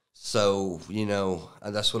 So, you know,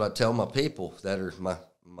 that's what I tell my people that are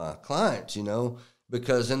my clients, you know.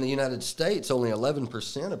 Because in the United States, only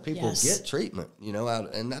 11% of people get treatment, you know,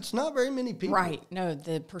 and that's not very many people. Right. No,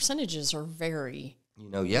 the percentages are very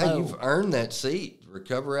low. You've earned that seat.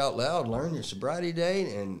 Recover out loud, learn your sobriety date,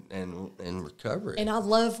 and recover it. And I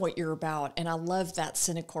love what you're about, and I love that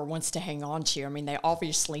Cenikor wants to hang on to you. I mean, they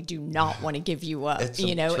obviously do not want to give you up,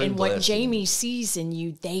 you know, and what Jamie sees in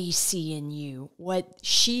you, they see in you. What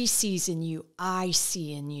she sees in you, I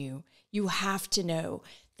see in you. You have to know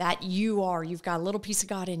that you've got a little piece of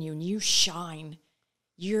God in you, and you shine.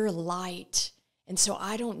 You're light. And so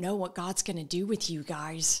I don't know what God's going to do with you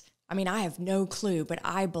guys. I mean, I have no clue, but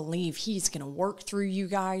I believe he's going to work through you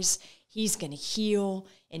guys. He's going to heal,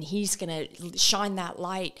 and he's going to shine that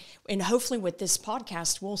light. And hopefully with this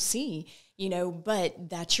podcast, we'll see, you know, but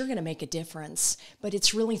that you're going to make a difference. But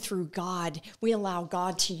it's really through God. We allow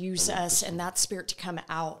God to use us and that spirit to come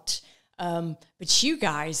out. But you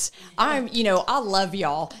guys, I love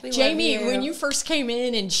y'all. Jamie, when you first came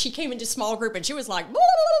in and she came into small group and she was like,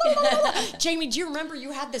 Jamie, do you remember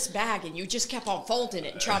you had this bag and you just kept on folding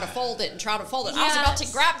it and trying to fold it and try to fold it? Yes. I was about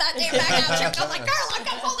to grab that damn bag out. She was like, girl, I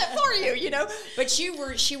can fold it for you, you know? But she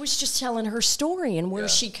was just telling her story and where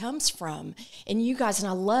she comes from. And you guys, and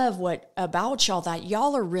I love what about y'all, that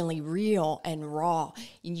y'all are really real and raw.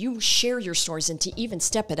 And you share your stories, and to even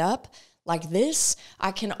step it up like this,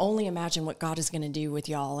 I can only imagine what God is going to do with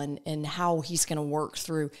y'all and how he's going to work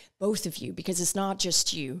through both of you, because it's not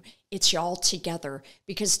just you, it's y'all together.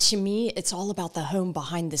 Because to me, it's all about the home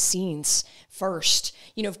behind the scenes first.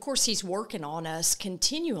 You know, of course, he's working on us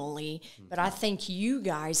continually, but I think you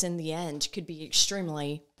guys in the end could be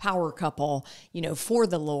extremely power couple, you know, for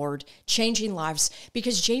the Lord, changing lives.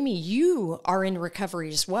 Because Jamie, you are in recovery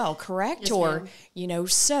as well, correct? Yes, or, ma'am. you know,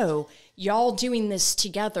 so y'all doing this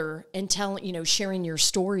together and sharing your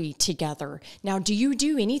story together. Now, do you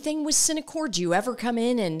do anything with Cenikor? Do you ever come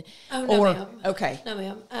in and, ma'am. Okay. No,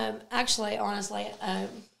 ma'am. Actually, honestly, I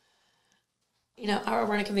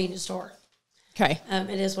run a convenience store. Okay.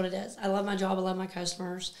 It is what it is. I love my job. I love my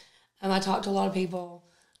customers. I talk to a lot of people.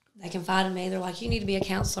 they confide in me. They're like, you need to be a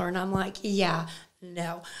counselor. And I'm like, yeah,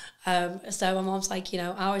 no. So my mom's like,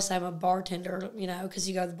 I always say I'm a bartender, because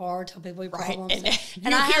you go to the bar, tell people your problems.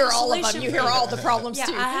 And I hear all of them. You hear all the problems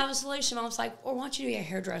too. I have a solution. Mom's like, well, why don't you be a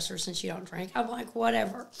hairdresser since you don't drink? I'm like,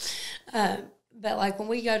 whatever. But like when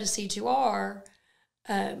we go to C2R,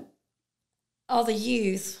 all the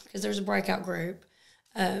youth, because there's a breakout group,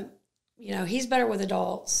 he's better with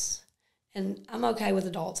adults. And I'm okay with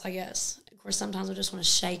adults, I guess. Of course, sometimes I just want to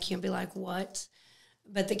shake you and be like, what?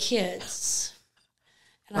 But the kids,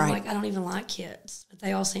 and I'm like, I don't even like kids, but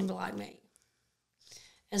they all seem to like me.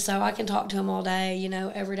 And so I can talk to them all day,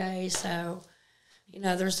 every day. So,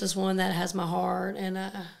 there's this one that has my heart, and I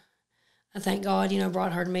thank God,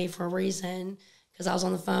 brought her to me for a reason, because I was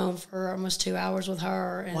on the phone for almost 2 hours with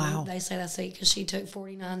her, and they say that's it because she took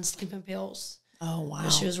 49 sleeping pills. Oh, wow.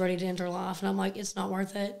 And she was ready to end her life. And I'm like, it's not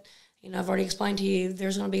worth it. I've already explained to you,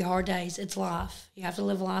 there's going to be hard days. It's life. You have to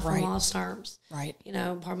live life on life's terms. Right.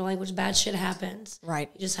 Pardon my language, bad shit happens. Right.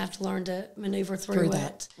 You just have to learn to maneuver through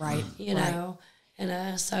that. it. Right. Know.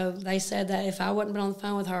 And so they said that if I wouldn't been on the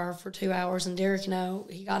phone with her for 2 hours, and Derrick,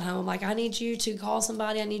 he got home, like, I need you to call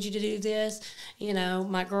somebody. I need you to do this.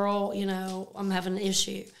 My girl, I'm having an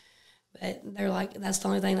issue. But they're like, that's the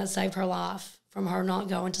only thing that saved her life, from her not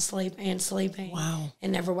going to sleep and sleeping. Wow.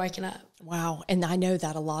 And never waking up. Wow. And I know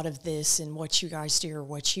that a lot of this and what you guys do or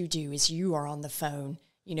what you do is you are on the phone.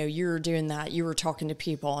 You're doing that. You were talking to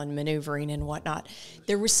people and maneuvering and whatnot.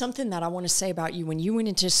 There was something that I want to say about you when you went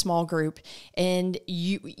into a small group, and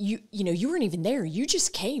you weren't even there. You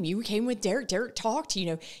just came. You came with Derrick. Derrick talked.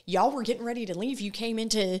 Y'all were getting ready to leave. You came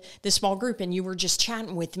into the small group and you were just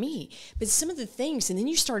chatting with me. But some of the things, and then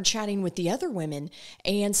you started chatting with the other women,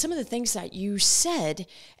 and some of the things that you said,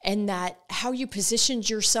 and that how you positioned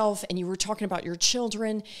yourself, and you were talking about your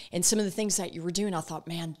children and some of the things that you were doing. I thought,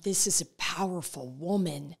 man, this is a powerful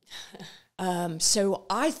woman. So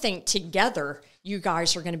I think together you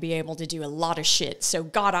guys are going to be able to do a lot of shit. So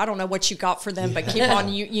God, I don't know what you got for them, but keep on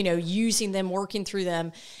using them, working through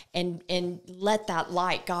them, and let that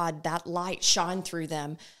light, God, that light shine through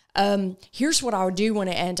them. Here's what I do want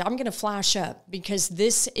to end. I'm going to flash up because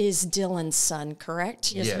this is Dylan's son,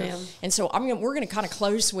 correct? Yes, ma'am. And so we're going to kind of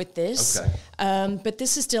close with this. Okay. But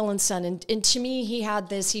this is Dylan's son. And to me, he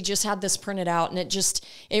just had this printed out, and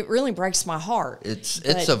it really breaks my heart.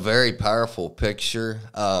 It's a very powerful picture.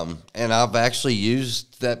 And I've actually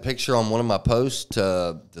used that picture on one of my posts.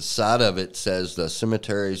 The side of it says the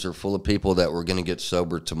cemeteries are full of people that were going to get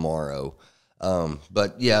sober tomorrow.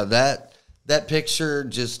 But yeah, that picture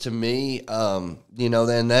just to me,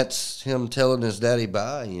 then that's him telling his daddy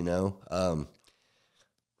bye,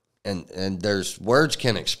 and there's words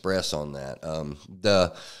can't express on that.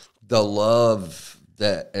 The love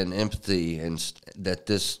that and empathy and that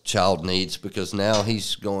this child needs, because now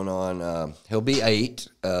he's going on, he'll be 8,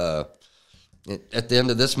 at the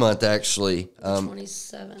end of this month, actually.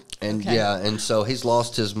 27th. And and so he's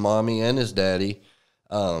lost his mommy and his daddy.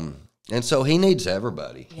 And so he needs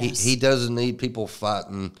everybody. Yes. He doesn't need people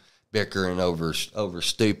fighting, bickering over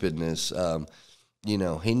stupidness.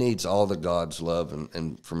 He needs all the God's love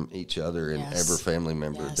and from each other and every family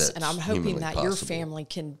member. Yes. That's and I'm hoping that possible. your family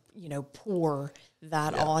can, pour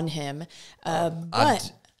that on him. Go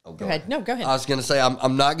ahead. No, go ahead. I was going to say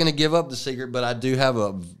I'm not going to give up the secret, but I do have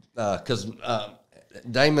because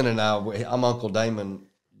Damon and I'm Uncle Damon,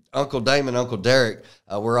 Uncle Derrick.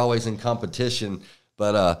 We're always in competition.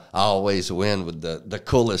 But I always win with the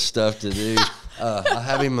coolest stuff to do. I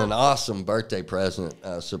have him an awesome birthday present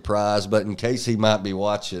surprise, but in case he might be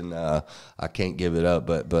watching, I can't give it up.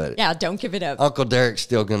 But yeah, don't give it up. Uncle Derrick's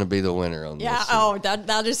still going to be the winner on this. Yeah. Oh,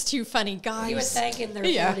 that is too funny, guys. You would think in their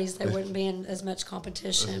 40s they wouldn't be in as much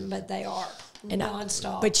competition, but they are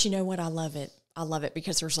nonstop. But you know what? I love it. I love it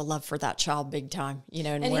because there's a love for that child big time.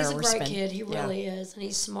 And he's a great kid. He really is, and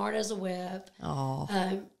he's smart as a whip. Oh,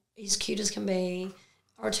 he's cute as can be.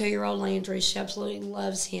 Our 2-year-old Landry, she absolutely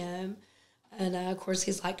loves him. And, of course,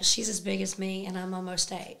 he's like, she's as big as me, and I'm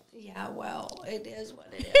almost 8. Yeah, well, it is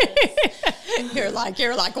what it is. You're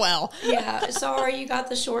like, well. Yeah, sorry, you got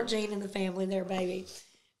the short gene in the family there, baby.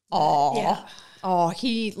 Oh, yeah. Oh,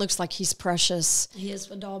 he looks like he's precious. He is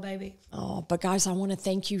a doll baby. Oh, but guys, I want to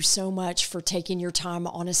thank you so much for taking your time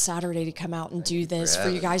on a Saturday to come out and do this, for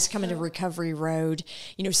you guys coming to Recovery Road,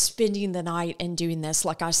 spending the night and doing this.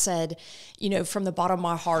 Like I said, from the bottom of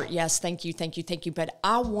my heart, yes, thank you. But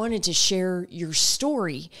I wanted to share your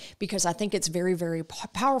story because I think it's very, very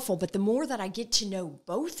powerful. But the more that I get to know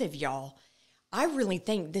both of y'all, I really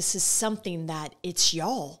think this is something that it's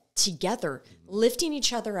y'all together lifting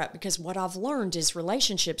each other up, because what I've learned is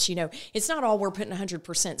relationships, you know, it's not all we're putting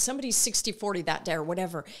 100%. Somebody's 60-40 that day or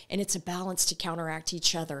whatever, and it's a balance to counteract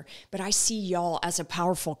each other. But I see y'all as a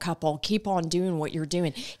powerful couple. Keep on doing what you're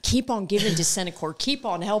doing. Keep on giving to Cenikor. Keep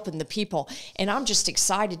on helping the people. And I'm just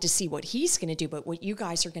excited to see what he's going to do, but what you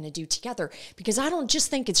guys are going to do together, because I don't just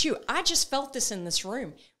think it's you. I just felt this in this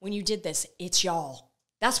room when you did this. It's y'all.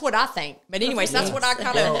 That's what I think. But anyways, that's what I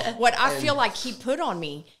kind of, what I feel like he put on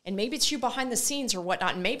me. And maybe it's you behind the scenes or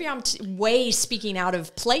whatnot. And maybe I'm way speaking out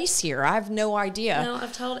of place here. I have no idea. No,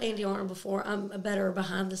 I've told Andy Arnold before, I'm a better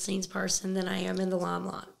behind the scenes person than I am in the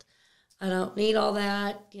limelight. I don't need all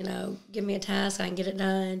that. You know, give me a task, I can get it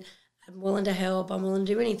done. I'm willing to help. I'm willing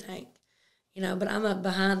to do anything. You know, but I'm a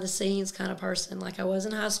behind the scenes kind of person like I was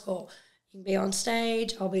in high school. You can be on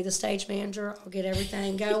stage. I'll be the stage manager. I'll get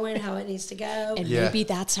everything going, how it needs to go. And maybe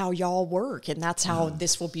that's how y'all work, and that's how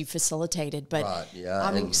this will be facilitated. But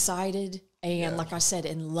I'm excited. And like I said,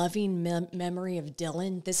 in loving memory of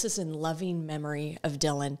Dylan, this is in loving memory of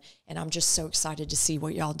Dylan. And I'm just so excited to see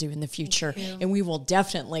what y'all do in the future. And we will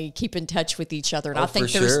definitely keep in touch with each other. And I think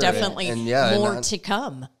there's definitely more to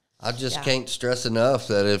come. I just can't stress enough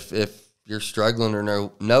that if you're struggling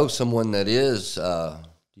or know someone that is,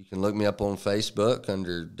 you can look me up on Facebook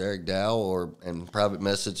under Derrick Dowell and private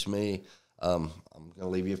message me. I'm going to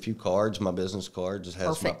leave you a few cards. My business card just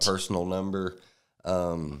has my personal number.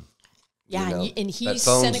 And he's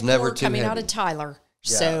Cenikor coming out of Tyler.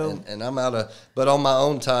 Yeah, so and I'm but on my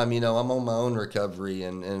own time, you know, I'm on my own recovery.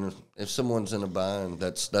 And if someone's in a bind,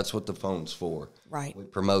 that's what the phone's for. Right. We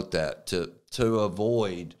promote that to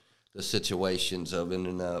avoid the situations of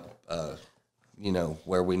ending up,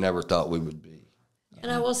 where we never thought we would be.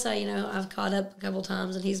 And I will say, you know, I've caught up a couple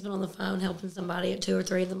times, and he's been on the phone helping somebody at 2 or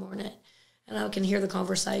 3 in the morning, and I can hear the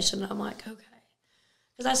conversation. I'm like, okay,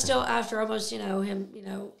 because I still, after almost,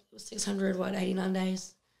 89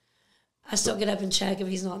 days, I still get up and check if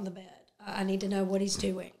he's not in the bed. I need to know what he's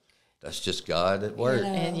doing. That's just God at work. You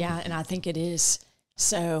know? And I think it is.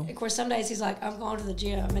 So, of course, some days he's like, I'm going to the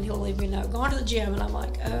gym, and he'll leave me a note, going to the gym, and I'm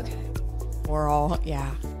like, okay. We're all,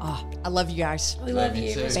 I love you guys. We love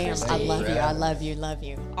you. Bam, I love you. I love you. Love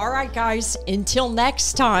you. All right, guys. Until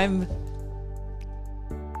next time.